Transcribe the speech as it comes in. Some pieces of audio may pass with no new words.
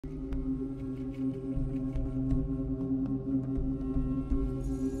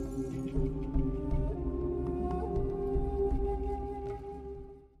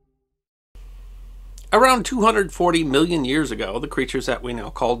Around 240 million years ago, the creatures that we now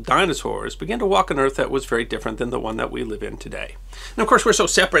call dinosaurs began to walk on Earth that was very different than the one that we live in today. And of course, we're so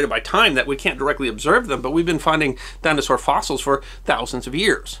separated by time that we can't directly observe them, but we've been finding dinosaur fossils for thousands of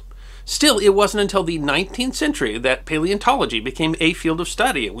years. Still, it wasn't until the 19th century that paleontology became a field of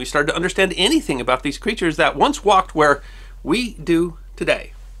study, and we started to understand anything about these creatures that once walked where we do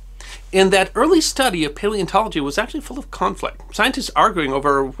today. And that early study of paleontology was actually full of conflict. Scientists arguing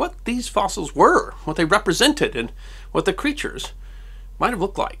over what these fossils were, what they represented, and what the creatures might have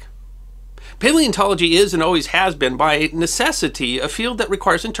looked like. Paleontology is and always has been, by necessity, a field that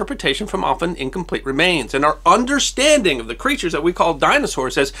requires interpretation from often incomplete remains, and our understanding of the creatures that we call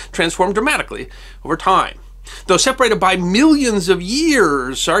dinosaurs has transformed dramatically over time. Though separated by millions of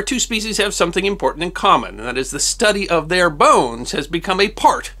years, our two species have something important in common, and that is the study of their bones has become a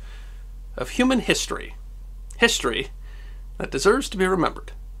part of human history. History that deserves to be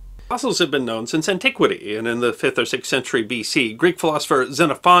remembered. Fossils have been known since antiquity, and in the 5th or 6th century BC, Greek philosopher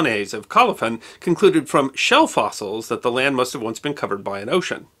Xenophanes of Colophon concluded from shell fossils that the land must have once been covered by an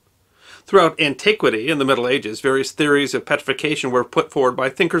ocean. Throughout antiquity and the Middle Ages, various theories of petrification were put forward by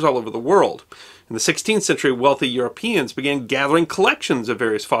thinkers all over the world. In the 16th century, wealthy Europeans began gathering collections of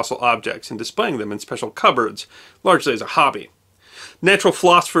various fossil objects and displaying them in special cupboards, largely as a hobby. Natural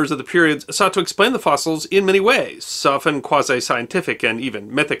philosophers of the period sought to explain the fossils in many ways, often quasi-scientific and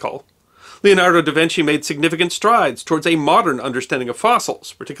even mythical. Leonardo da Vinci made significant strides towards a modern understanding of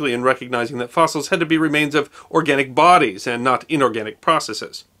fossils, particularly in recognizing that fossils had to be remains of organic bodies and not inorganic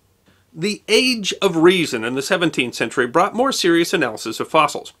processes. The Age of Reason in the 17th century brought more serious analysis of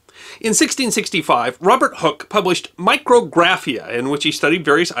fossils. In 1665, Robert Hooke published Micrographia, in which he studied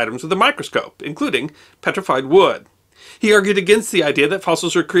various items with a microscope, including petrified wood. He argued against the idea that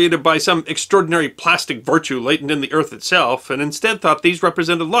fossils are created by some extraordinary plastic virtue latent in the Earth itself, and instead thought these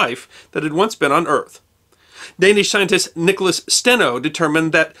represented life that had once been on Earth. Danish scientist Nicholas Steno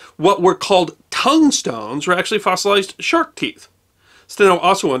determined that what were called tongue stones were actually fossilized shark teeth. Steno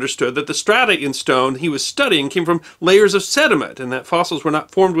also understood that the strata in stone he was studying came from layers of sediment, and that fossils were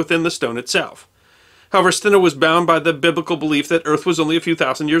not formed within the stone itself. However, Steno was bound by the biblical belief that Earth was only a few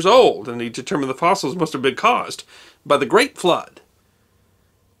thousand years old, and he determined the fossils must have been caused by the Great Flood.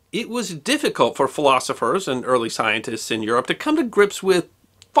 It was difficult for philosophers and early scientists in Europe to come to grips with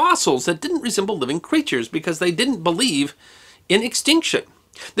fossils that didn't resemble living creatures because they didn't believe in extinction.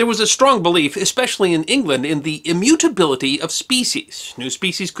 There was a strong belief, especially in England, in the immutability of species. New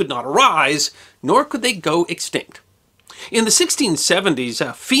species could not arise, nor could they go extinct. In the 1670s,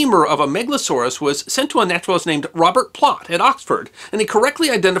 a femur of a Meglosaurus was sent to a naturalist named Robert Plot at Oxford, and he correctly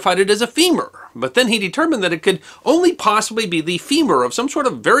identified it as a femur. But then he determined that it could only possibly be the femur of some sort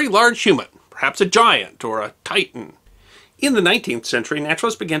of very large human, perhaps a giant or a titan. In the 19th century,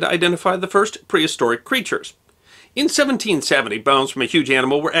 naturalists began to identify the first prehistoric creatures. In 1770, bones from a huge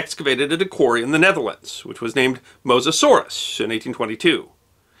animal were excavated at a quarry in the Netherlands, which was named Mosasaurus in 1822.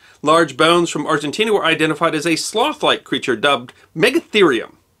 Large bones from Argentina were identified as a sloth-like creature dubbed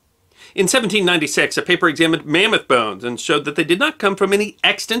Megatherium. In 1796, a paper examined mammoth bones and showed that they did not come from any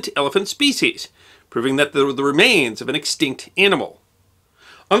extant elephant species, proving that they were the remains of an extinct animal.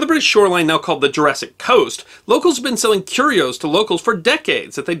 On the British shoreline now called the Jurassic Coast, locals have been selling curios to locals for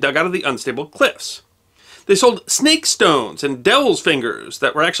decades that they dug out of the unstable cliffs. They sold snake stones and devil's fingers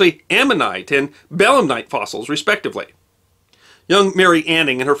that were actually ammonite and belemnite fossils, respectively. Young Mary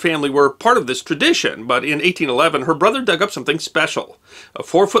Anning and her family were part of this tradition, but in 1811 her brother dug up something special, a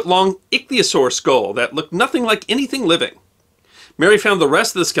 4-foot-long ichthyosaur skull that looked nothing like anything living. Mary found the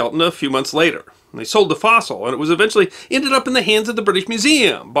rest of the skeleton a few months later. They sold the fossil, and it was eventually ended up in the hands of the British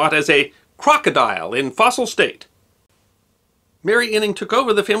Museum, bought as a crocodile in fossil state. Mary Anning took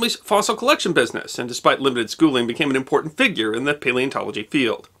over the family's fossil collection business, and despite limited schooling became an important figure in the paleontology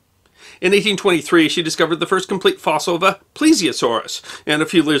field. In 1823, she discovered the first complete fossil of a plesiosaurus, and a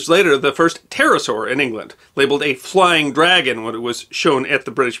few years later, the first pterosaur in England, labeled a flying dragon when it was shown at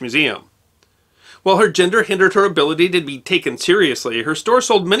the British Museum. While her gender hindered her ability to be taken seriously, her store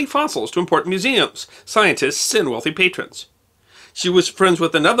sold many fossils to important museums, scientists, and wealthy patrons. She was friends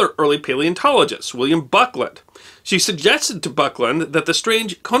with another early paleontologist, William Buckland. She suggested to Buckland that the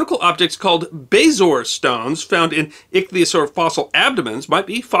strange conical objects called bezoar stones found in ichthyosaur fossil abdomens might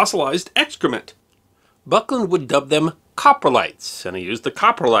be fossilized excrement. Buckland would dub them coprolites, and he used the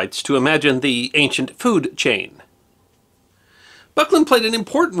coprolites to imagine the ancient food chain. Buckland played an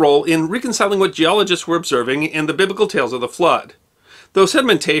important role in reconciling what geologists were observing and the biblical tales of the flood. Though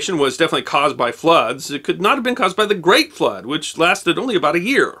sedimentation was definitely caused by floods, it could not have been caused by the Great Flood, which lasted only about a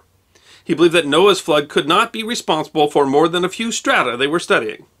year. He believed that Noah's flood could not be responsible for more than a few strata they were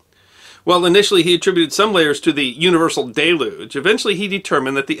studying. While initially he attributed some layers to the universal deluge, eventually he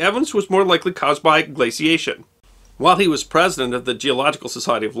determined that the evidence was more likely caused by glaciation. While he was president of the Geological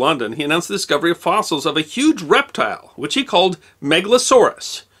Society of London, he announced the discovery of fossils of a huge reptile, which he called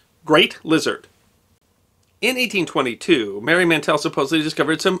Meglosaurus, Great Lizard. In 1822, Mary Mantell supposedly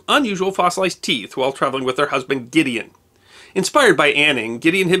discovered some unusual fossilized teeth while traveling with her husband Gideon. Inspired by Anning,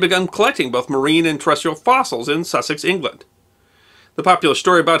 Gideon had begun collecting both marine and terrestrial fossils in Sussex, England. The popular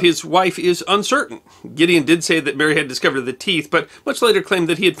story about his wife is uncertain. Gideon did say that Mary had discovered the teeth, but much later claimed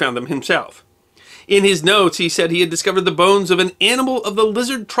that he had found them himself. In his notes, he said he had discovered the bones of an animal of the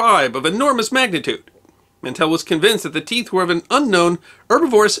lizard tribe of enormous magnitude. Mantell was convinced that the teeth were of an unknown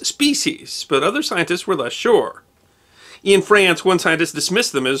herbivorous species, but other scientists were less sure. In France, one scientist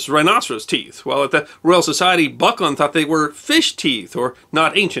dismissed them as rhinoceros teeth, while at the Royal Society, Buckland thought they were fish teeth, or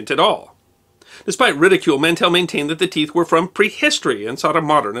not ancient at all. Despite ridicule, Mantell maintained that the teeth were from prehistory and sought a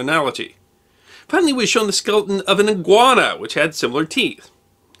modern analogy. Finally, he was shown the skeleton of an iguana, which had similar teeth.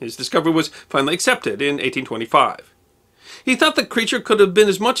 His discovery was finally accepted in 1825. He thought the creature could have been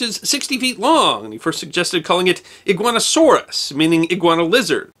as much as 60 feet long, and he first suggested calling it Iguanosaurus, meaning iguana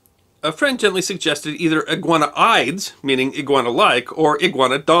lizard. A friend gently suggested either iguanoides, meaning iguana-like, or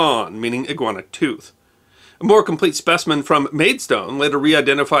Iguanodon, meaning iguana tooth. A more complete specimen from Maidstone, later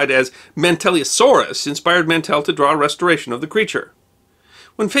re-identified as Manteliosaurus, inspired Mantell to draw a restoration of the creature.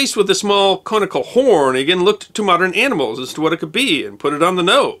 When faced with a small conical horn, he again looked to modern animals as to what it could be, and put it on the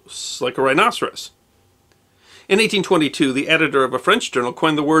nose, like a rhinoceros. In 1822, the editor of a French journal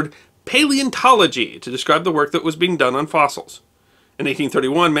coined the word Paleontology to describe the work that was being done on fossils. In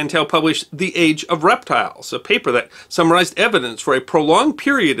 1831, Mantell published The Age of Reptiles, a paper that summarized evidence for a prolonged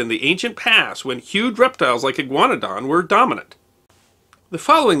period in the ancient past when huge reptiles like Iguanodon were dominant. The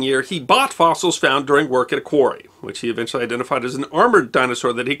following year, he bought fossils found during work at a quarry, which he eventually identified as an armored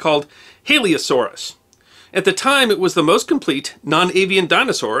dinosaur that he called Haleosaurus. At the time, it was the most complete non-avian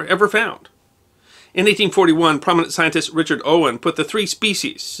dinosaur ever found. In 1841, prominent scientist Richard Owen put the three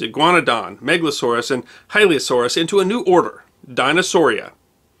species, Iguanodon, Meglosaurus, and Haleosaurus, into a new order, Dinosauria.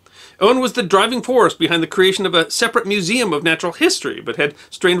 Owen was the driving force behind the creation of a separate museum of natural history, but had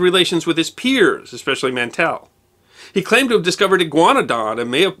strained relations with his peers, especially Mantell. He claimed to have discovered Iguanodon and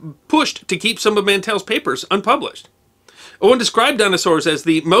may have pushed to keep some of Mantell's papers unpublished. Owen described dinosaurs as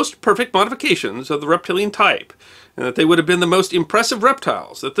the most perfect modifications of the reptilian type, and that they would have been the most impressive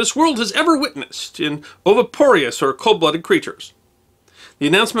reptiles that this world has ever witnessed in oviparous or cold-blooded creatures. The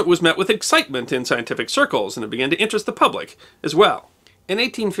announcement was met with excitement in scientific circles, and it began to interest the public as well. In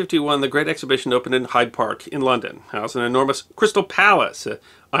 1851, the Great Exhibition opened in Hyde Park in London, housed an enormous Crystal Palace, an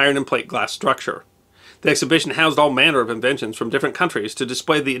iron and plate glass structure. The exhibition housed all manner of inventions from different countries to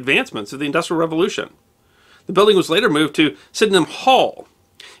display the advancements of the Industrial Revolution. The building was later moved to Sydenham Hall.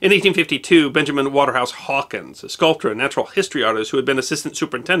 In 1852, Benjamin Waterhouse Hawkins, a sculptor and natural history artist who had been assistant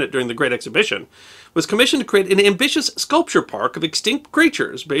superintendent during the Great Exhibition, was commissioned to create an ambitious sculpture park of extinct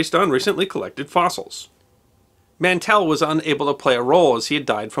creatures based on recently collected fossils. Mantell was unable to play a role as he had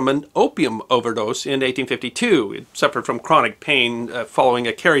died from an opium overdose in 1852. He had suffered from chronic pain following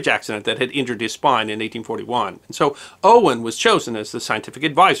a carriage accident that had injured his spine in 1841. And so Owen was chosen as the scientific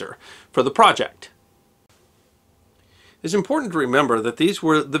advisor for the project. It's important to remember that these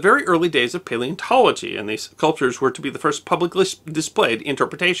were the very early days of paleontology, and these sculptures were to be the first publicly displayed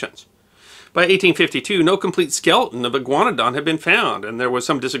interpretations. By 1852, no complete skeleton of Iguanodon had been found, and there was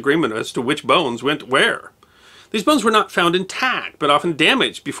some disagreement as to which bones went where. These bones were not found intact, but often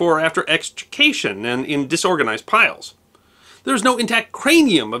damaged before or after extrication and in disorganized piles. There was no intact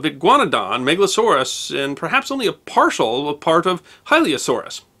cranium of Iguanodon, Meglosaurus, and perhaps only a partial part of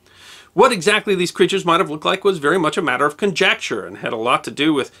Haleosaurus. What exactly these creatures might have looked like was very much a matter of conjecture and had a lot to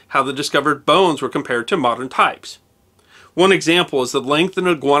do with how the discovered bones were compared to modern types. One example is the length of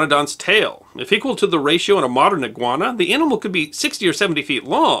an iguanodon's tail. If equal to the ratio in a modern iguana, the animal could be 60 or 70 feet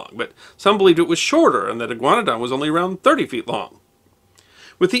long, but some believed it was shorter and that Iguanodon was only around 30 feet long.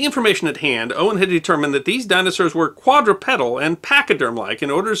 With the information at hand, Owen had determined that these dinosaurs were quadrupedal and pachyderm-like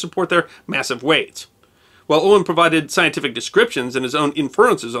in order to support their massive weights. While Owen provided scientific descriptions and his own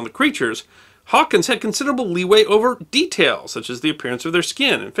inferences on the creatures, Hawkins had considerable leeway over details, such as the appearance of their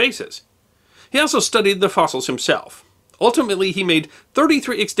skin and faces. He also studied the fossils himself. Ultimately, he made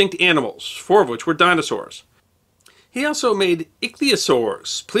 33 extinct animals, 4 of which were dinosaurs. He also made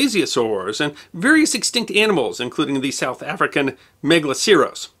ichthyosaurs, plesiosaurs, and various extinct animals, including the South African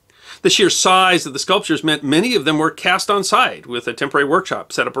Meglosaurus. The sheer size of the sculptures meant many of them were cast on site, with a temporary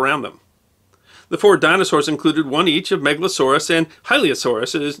workshop set up around them. The 4 dinosaurs included 1 each of Meglosaurus and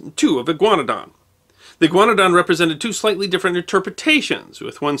Haleosaurus, and 2 of Iguanodon. The Iguanodon represented two slightly different interpretations,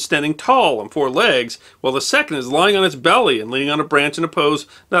 with one standing tall on four legs, while the second is lying on its belly and leaning on a branch in a pose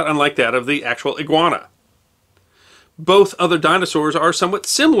not unlike that of the actual iguana. Both other dinosaurs are somewhat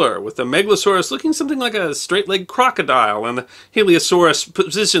similar, with the Meglosaurus looking something like a straight-legged crocodile and the Heliasaurus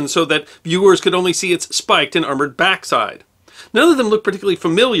positioned so that viewers could only see its spiked and armored backside. None of them look particularly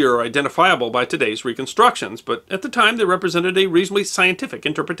familiar or identifiable by today's reconstructions, but at the time they represented a reasonably scientific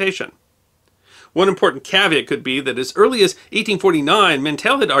interpretation. One important caveat could be that as early as 1849,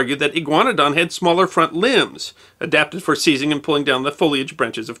 Mentel had argued that Iguanodon had smaller front limbs, adapted for seizing and pulling down the foliage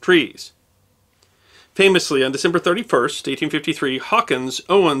branches of trees. Famously, on December 31st, 1853, Hawkins,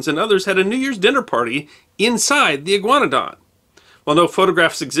 Owens, and others had a New Year's dinner party inside the Iguanodon. While no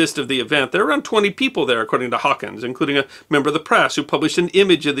photographs exist of the event, there were around 20 people there, according to Hawkins, including a member of the press who published an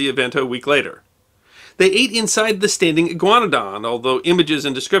image of the event a week later. They ate inside the standing Iguanodon, although images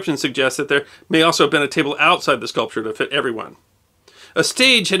and descriptions suggest that there may also have been a table outside the sculpture to fit everyone. A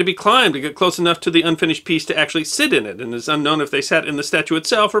stage had to be climbed to get close enough to the unfinished piece to actually sit in it, and it is unknown if they sat in the statue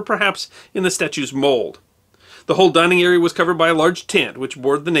itself or perhaps in the statue's mold. The whole dining area was covered by a large tent, which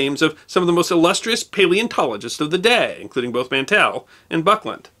bore the names of some of the most illustrious paleontologists of the day, including both Mantell and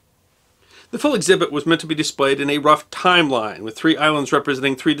Buckland. The full exhibit was meant to be displayed in a rough timeline, with three islands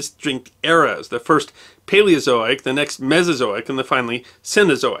representing three distinct eras, the first Paleozoic, the next Mesozoic, and the finally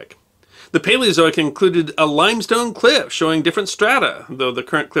Cenozoic. The Paleozoic included a limestone cliff showing different strata, though the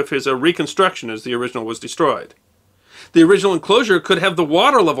current cliff is a reconstruction as the original was destroyed. The original enclosure could have the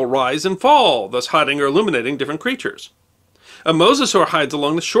water level rise and fall, thus hiding or illuminating different creatures. A Mosasaur hides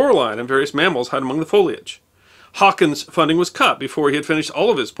along the shoreline, and various mammals hide among the foliage. Hawkins' funding was cut before he had finished all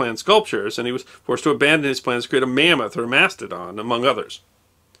of his planned sculptures, and he was forced to abandon his plans to create a mammoth or mastodon, among others.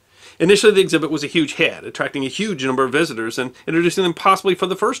 Initially, the exhibit was a huge hit, attracting a huge number of visitors and introducing them possibly for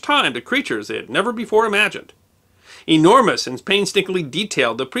the first time to creatures they had never before imagined. Enormous and painstakingly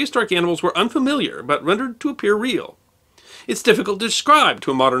detailed, the prehistoric animals were unfamiliar, but rendered to appear real. It's difficult to describe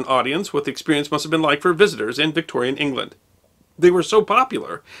to a modern audience what the experience must have been like for visitors in Victorian England. They were so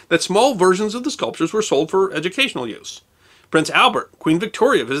popular that small versions of the sculptures were sold for educational use. Prince Albert, Queen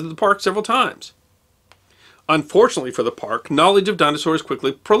Victoria visited the park several times. Unfortunately for the park, knowledge of dinosaurs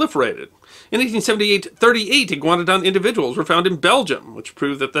quickly proliferated. In 1878, Iguanodon individuals were found in Belgium, which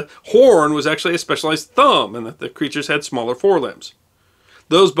proved that the horn was actually a specialized thumb and that the creatures had smaller forelimbs.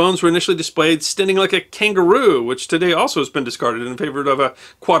 Those bones were initially displayed standing like a kangaroo, which today also has been discarded in favor of a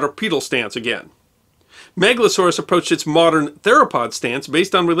quadrupedal stance again. Meglosaurus approached its modern theropod stance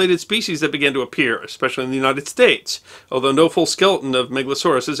based on related species that began to appear, especially in the United States, although no full skeleton of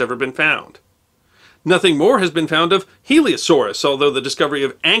Meglosaurus has ever been found. Nothing more has been found of Heliasaurus, although the discovery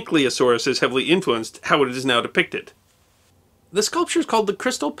of Ankylosaurus has heavily influenced how it is now depicted. The sculptures called the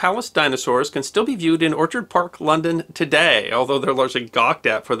Crystal Palace Dinosaurs can still be viewed in Orchard Park, London today, although they're largely gawked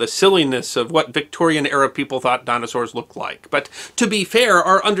at for the silliness of what Victorian-era people thought dinosaurs looked like. But to be fair,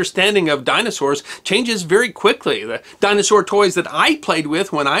 our understanding of dinosaurs changes very quickly. The dinosaur toys that I played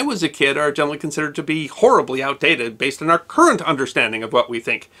with when I was a kid are generally considered to be horribly outdated based on our current understanding of what we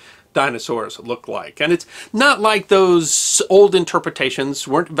think dinosaurs look like. And it's not like those old interpretations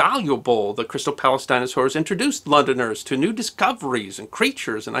weren't valuable. The Crystal Palace Dinosaurs introduced Londoners to new discoveries and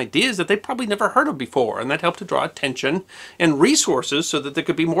creatures and ideas that they probably never heard of before, and that helped to draw attention and resources so that there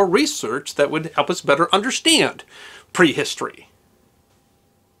could be more research that would help us better understand prehistory.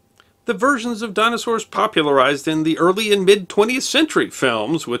 The versions of dinosaurs popularized in the early and mid-20th century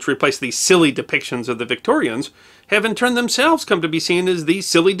films, which replaced the silly depictions of the Victorians, have in turn themselves come to be seen as the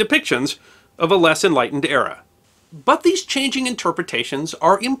silly depictions of a less enlightened era. But these changing interpretations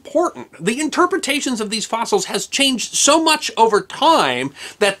are important. The interpretations of these fossils has changed so much over time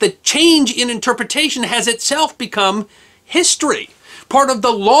that the change in interpretation has itself become history, part of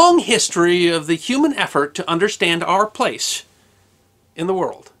the long history of the human effort to understand our place in the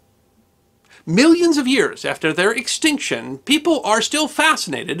world. Millions of years after their extinction, people are still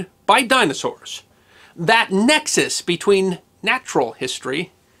fascinated by dinosaurs. That nexus between natural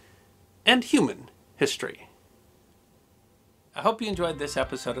history and human history. I hope you enjoyed this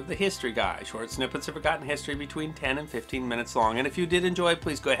episode of The History Guy, short snippets of forgotten history between 10 and 15 minutes long. And if you did enjoy,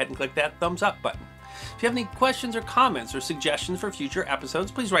 please go ahead and click that thumbs up button. If you have any questions or comments or suggestions for future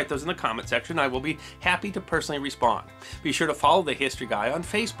episodes, please write those in the comment section. I will be happy to personally respond. Be sure to follow The History Guy on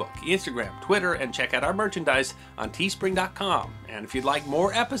Facebook, Instagram, Twitter, and check out our merchandise on teespring.com. And if you'd like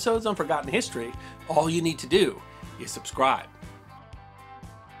more episodes on forgotten history, all you need to do is subscribe.